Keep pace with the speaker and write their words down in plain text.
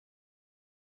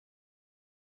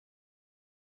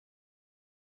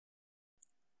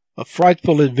A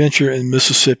Frightful Adventure in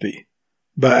Mississippi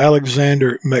by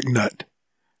Alexander McNutt,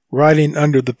 writing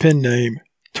under the pen name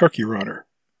Turkey Runner.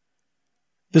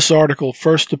 This article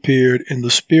first appeared in the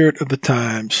Spirit of the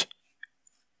Times,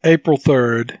 April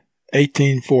 3rd,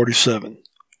 1847.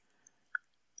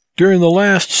 During the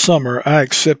last summer, I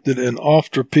accepted an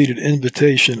oft-repeated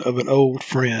invitation of an old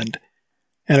friend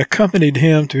and accompanied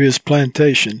him to his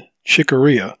plantation,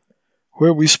 Chicoria,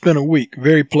 where we spent a week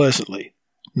very pleasantly,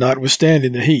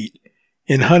 notwithstanding the heat,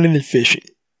 in hunting and fishing.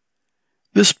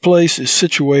 This place is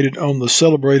situated on the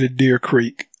celebrated Deer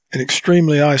Creek and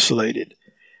extremely isolated,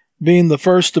 being the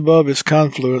first above its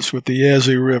confluence with the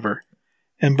Yazoo River,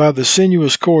 and by the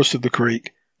sinuous course of the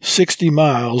creek, 60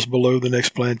 miles below the next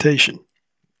plantation.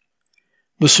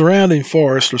 The surrounding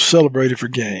forests are celebrated for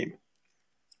game.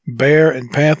 Bear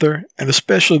and panther, and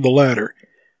especially the latter,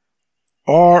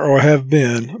 are or have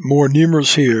been more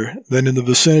numerous here than in the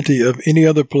vicinity of any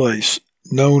other place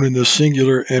known in this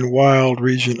singular and wild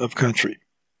region of country.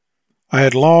 I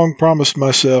had long promised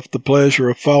myself the pleasure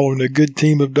of following a good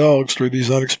team of dogs through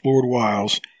these unexplored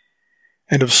wilds,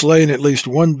 and of slaying at least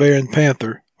one bear and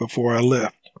panther before I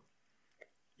left.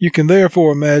 You can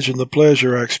therefore imagine the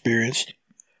pleasure I experienced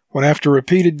when, after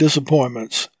repeated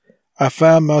disappointments, I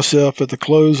found myself at the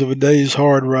close of a day's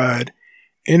hard ride,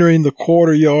 entering the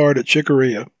quarter yard at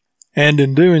Chicoria, and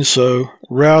in doing so,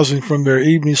 rousing from their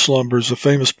evening slumbers a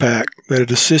famous pack that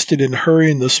had assisted in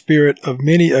hurrying the spirit of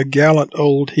many a gallant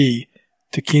old he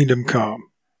to kingdom come.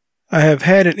 I have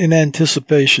had it in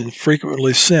anticipation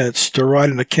frequently since to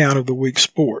write an account of the week's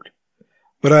sport,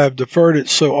 but I have deferred it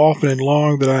so often and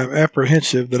long that I am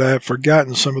apprehensive that I have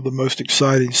forgotten some of the most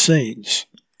exciting scenes.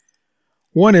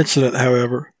 One incident,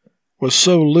 however, was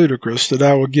so ludicrous that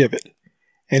I will give it,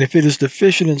 and if it is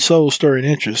deficient in soul-stirring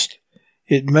interest,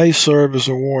 it may serve as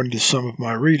a warning to some of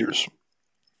my readers.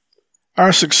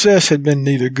 Our success had been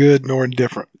neither good nor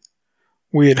indifferent.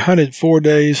 We had hunted 4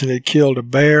 days and had killed a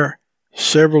bear,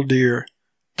 several deer,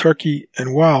 turkey, and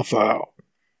wildfowl.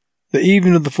 The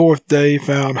evening of the 4th day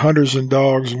found hunters and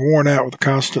dogs worn out with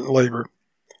constant labor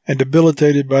and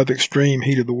debilitated by the extreme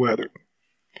heat of the weather.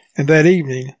 And that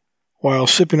evening, while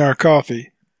sipping our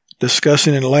coffee,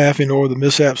 discussing and laughing over the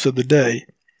mishaps of the day,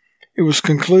 it was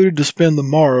concluded to spend the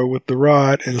morrow with the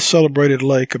ride at a celebrated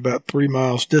lake about 3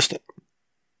 miles distant.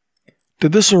 To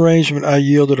this arrangement I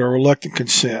yielded a reluctant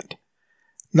consent,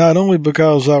 not only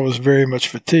because I was very much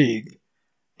fatigued,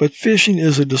 but fishing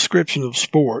is a description of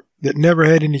sport that never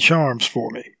had any charms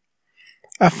for me.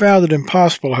 I found it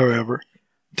impossible, however,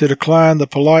 to decline the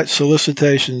polite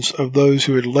solicitations of those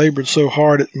who had labored so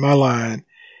hard at my line,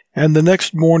 and the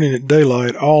next morning at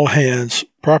daylight all hands,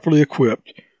 properly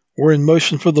equipped, were in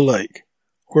motion for the lake,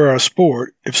 where our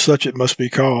sport, if such it must be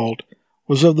called,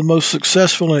 was of the most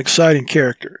successful and exciting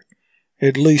character.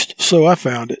 At least so I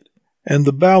found it, and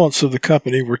the balance of the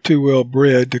company were too well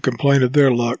bred to complain of their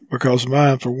luck because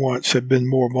mine for once had been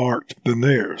more marked than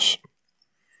theirs.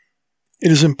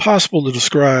 It is impossible to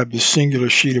describe this singular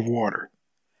sheet of water.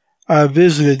 I have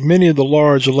visited many of the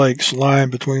large lakes lying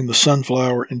between the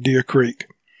Sunflower and Deer Creek,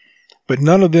 but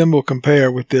none of them will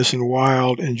compare with this in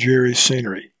wild and dreary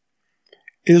scenery.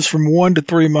 It is from 1 to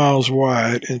 3 miles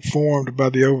wide and formed by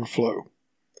the overflow.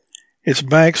 Its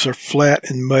banks are flat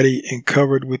and muddy and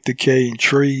covered with decaying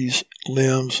trees,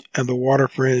 limbs, and the water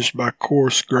fringed by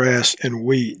coarse grass and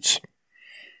weeds.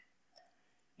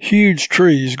 Huge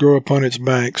trees grow upon its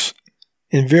banks,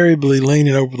 invariably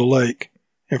leaning over the lake,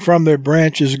 and from their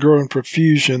branches grow in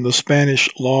profusion the Spanish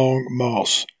long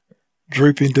moss,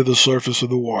 drooping to the surface of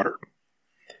the water.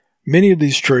 Many of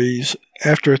these trees,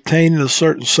 after attaining a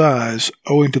certain size,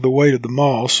 owing to the weight of the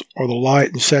moss or the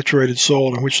light and saturated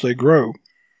soil in which they grow,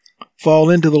 fall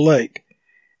into the lake,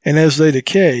 and as they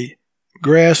decay,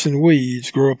 grass and weeds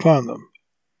grow upon them.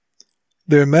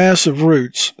 Their massive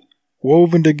roots,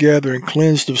 woven together and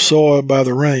cleansed of soil by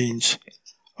the rains,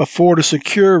 afford a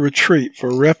secure retreat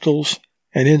for reptiles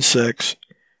and insects,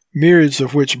 myriads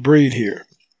of which breed here.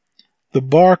 The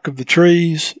bark of the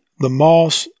trees, the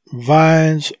moss,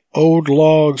 vines, old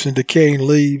logs, and decaying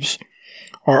leaves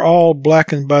are all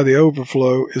blackened by the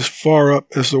overflow as far up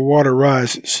as the water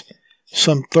rises,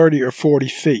 some 30 or 40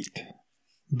 feet.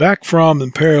 Back from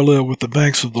and parallel with the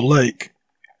banks of the lake,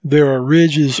 there are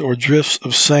ridges or drifts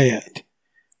of sand.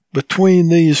 Between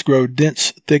these grow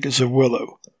dense thickets of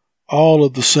willow, all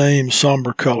of the same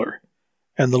somber color,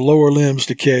 and the lower limbs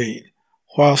decaying,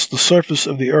 whilst the surface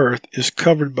of the earth is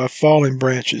covered by falling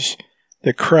branches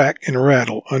that crack and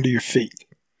rattle under your feet.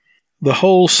 The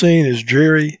whole scene is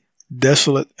dreary,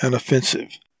 desolate, and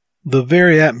offensive. The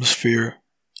very atmosphere,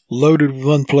 loaded with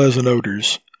unpleasant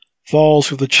odors,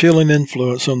 falls with a chilling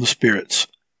influence on the spirits.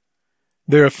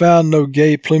 There are found no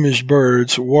gay plumaged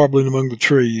birds warbling among the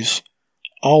trees,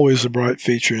 always a bright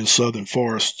feature in southern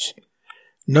forests.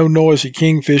 No noisy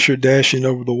kingfisher dashing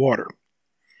over the water.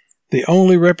 The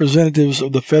only representatives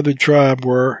of the feathered tribe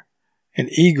were an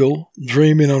eagle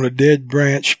dreaming on a dead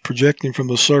branch projecting from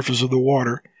the surface of the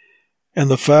water, and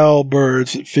the foul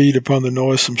birds that feed upon the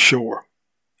noisome shore.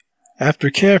 After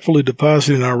carefully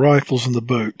depositing our rifles in the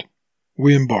boat,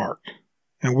 we embarked,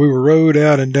 and we were rowed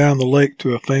out and down the lake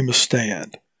to a famous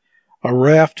stand, a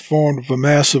raft formed of a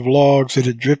mass of logs that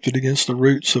had drifted against the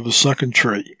roots of a sunken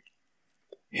tree.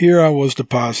 Here I was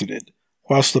deposited,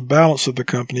 whilst the balance of the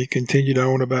company continued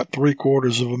on about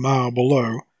 3/4 of a mile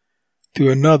below to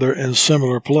another and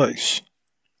similar place.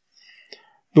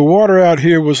 The water out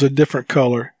here was a different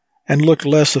color and looked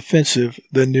less offensive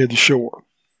than near the shore.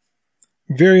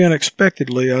 Very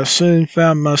unexpectedly, I soon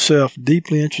found myself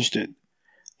deeply interested.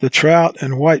 The trout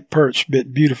and white perch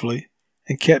bit beautifully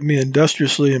and kept me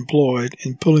industriously employed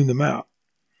in pulling them out.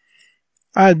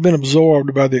 I had been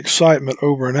absorbed by the excitement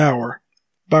over an hour,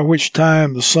 by which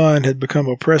time the sun had become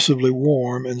oppressively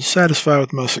warm, and satisfied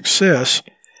with my success,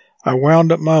 I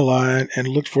wound up my line and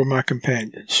looked for my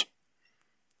companions.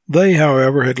 They,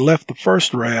 however, had left the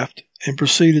first raft and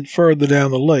proceeded further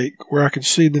down the lake, where I could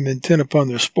see them intent upon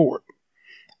their sport,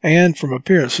 and, from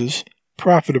appearances,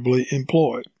 profitably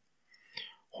employed.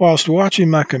 Whilst watching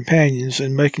my companions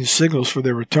and making signals for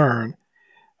their return,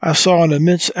 I saw an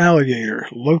immense alligator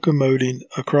locomoting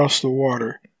across the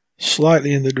water,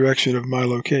 slightly in the direction of my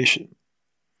location.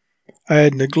 I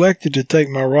had neglected to take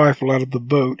my rifle out of the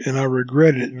boat, and I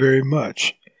regretted it very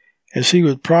much, as he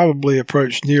would probably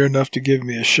approach near enough to give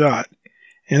me a shot,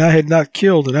 and I had not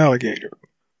killed an alligator.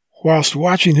 Whilst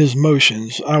watching his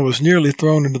motions, I was nearly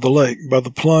thrown into the lake by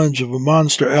the plunge of a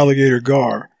monster alligator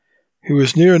gar, who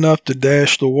was near enough to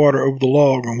dash the water over the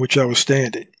log on which I was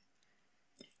standing.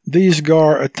 These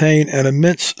gar attain an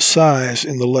immense size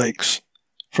in the lakes,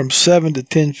 from 7 to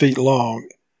 10 feet long,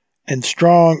 and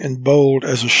strong and bold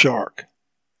as a shark.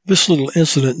 This little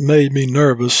incident made me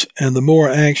nervous and the more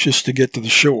anxious to get to the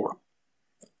shore.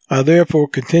 I therefore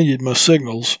continued my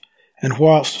signals, and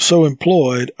whilst so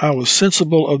employed, I was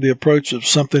sensible of the approach of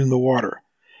something in the water,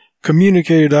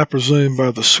 communicated, I presume,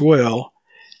 by the swell,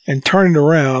 and turning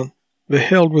around,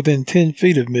 beheld within 10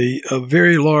 feet of me a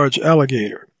very large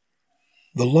alligator.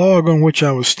 The log on which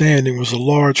I was standing was a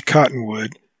large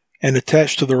cottonwood, and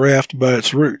attached to the raft by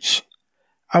its roots.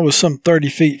 I was some 30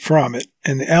 feet from it,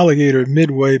 and the alligator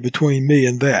midway between me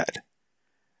and that.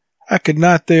 I could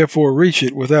not therefore reach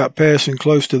it without passing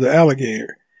close to the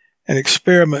alligator, an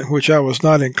experiment which I was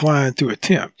not inclined to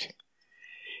attempt.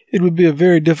 It would be a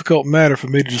very difficult matter for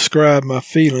me to describe my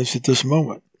feelings at this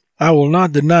moment. I will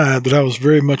not deny that I was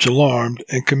very much alarmed,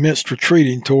 and commenced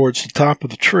retreating towards the top of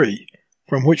the tree,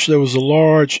 from which there was a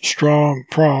large, strong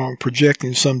prong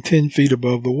projecting some 10 feet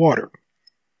above the water.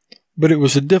 But it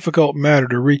was a difficult matter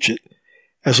to reach it,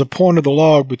 as a point of the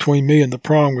log between me and the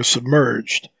prong was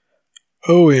submerged,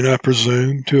 owing, I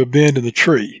presume, to a bend in the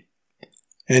tree,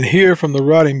 and here from the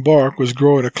rotting bark was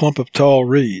growing a clump of tall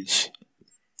reeds.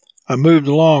 I moved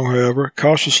along, however,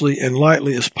 cautiously and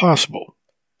lightly as possible,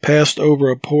 passed over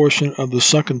a portion of the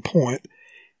sunken point,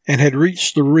 and had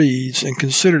reached the reeds and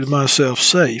considered myself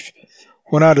safe,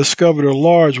 when I discovered a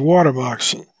large water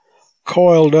moccasin,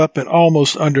 coiled up and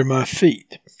almost under my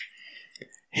feet.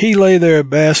 He lay there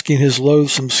basking his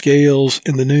loathsome scales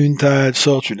in the noontide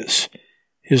sultriness,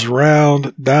 his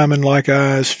round, diamond-like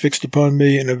eyes fixed upon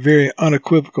me in a very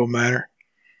unequivocal manner,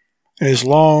 and his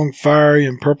long, fiery,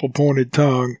 and purple-pointed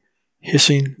tongue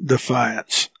hissing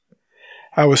defiance.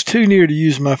 I was too near to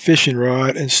use my fishing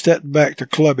rod, and stepped back to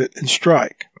club it and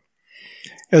strike.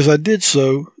 As I did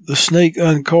so, the snake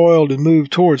uncoiled and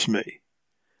moved towards me.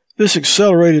 This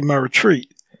accelerated my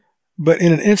retreat, but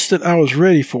in an instant I was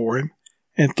ready for him,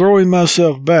 and throwing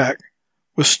myself back,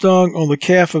 was stung on the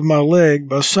calf of my leg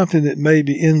by something that made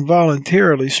me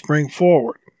involuntarily spring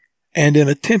forward, and in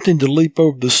attempting to leap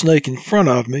over the snake in front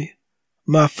of me,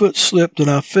 my foot slipped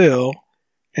and I fell,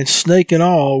 and snake and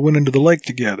all went into the lake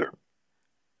together.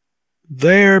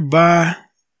 "Thereby,"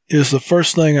 is the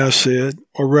first thing I said,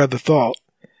 or rather thought.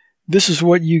 "This is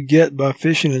what you get by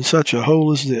fishing in such a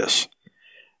hole as this.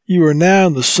 You are now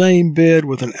in the same bed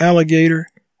with an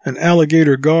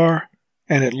alligator gar,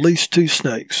 and at least 2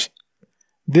 snakes.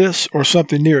 This, or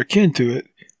something near akin to it,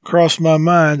 crossed my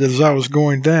mind as I was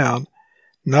going down,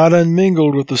 not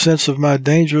unmingled with the sense of my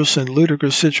dangerous and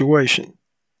ludicrous situation.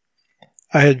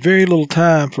 I had very little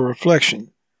time for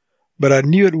reflection, but I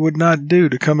knew it would not do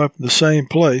to come up in the same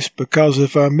place, because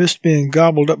if I missed being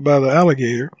gobbled up by the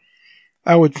alligator,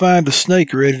 I would find a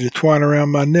snake ready to twine around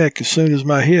my neck as soon as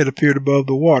my head appeared above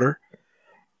the water,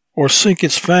 or sink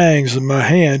its fangs in my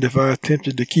hand if I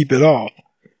attempted to keep it off,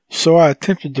 so I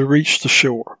attempted to reach the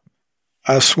shore.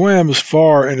 I swam as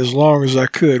far and as long as I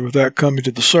could without coming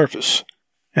to the surface,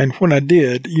 and when I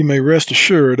did, you may rest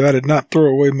assured I did not throw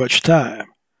away much time.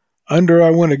 Under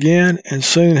I went again, and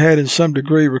soon had in some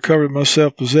degree recovered my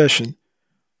self-possession,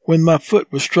 when my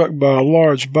foot was struck by a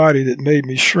large body that made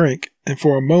me shrink and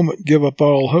for a moment give up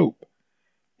all hope,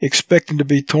 expecting to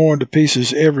be torn to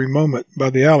pieces every moment by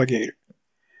the alligator.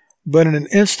 But in an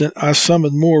instant I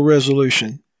summoned more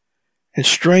resolution, and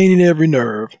straining every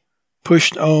nerve,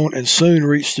 pushed on and soon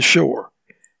reached the shore,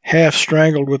 half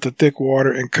strangled with the thick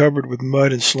water and covered with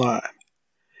mud and slime.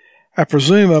 I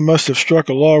presume I must have struck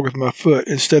a log with my foot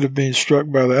instead of being struck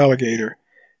by the alligator,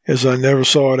 as I never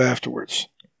saw it afterwards.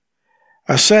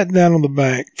 I sat down on the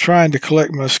bank, trying to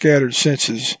collect my scattered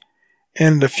senses,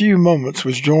 and in a few moments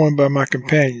was joined by my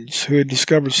companions, who had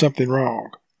discovered something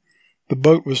wrong. The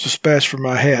boat was dispatched for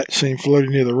my hat, seen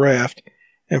floating near the raft,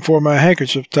 and for my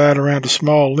handkerchief tied around a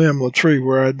small limb of a tree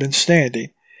where I had been standing,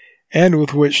 and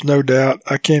with which, no doubt,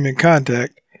 I came in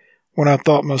contact when I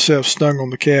thought myself stung on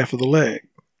the calf of the leg.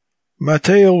 My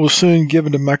tale was soon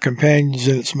given to my companions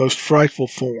in its most frightful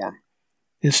form.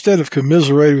 Instead of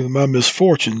commiserating with my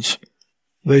misfortunes,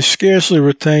 they scarcely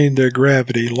retained their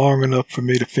gravity long enough for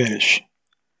me to finish.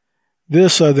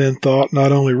 This I then thought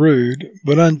not only rude,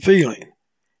 but unfeeling,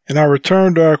 and I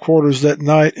returned to our quarters that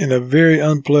night in a very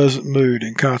unpleasant mood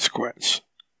in consequence.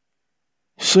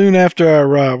 Soon after our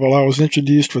arrival, I was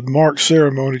introduced with marked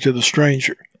ceremony to the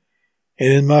stranger,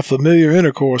 and in my familiar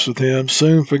intercourse with him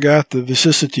soon forgot the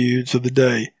vicissitudes of the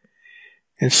day,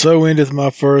 and so ended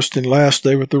my first and last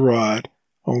day with the rod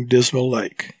on Dismal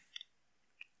Lake.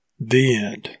 The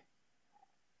end.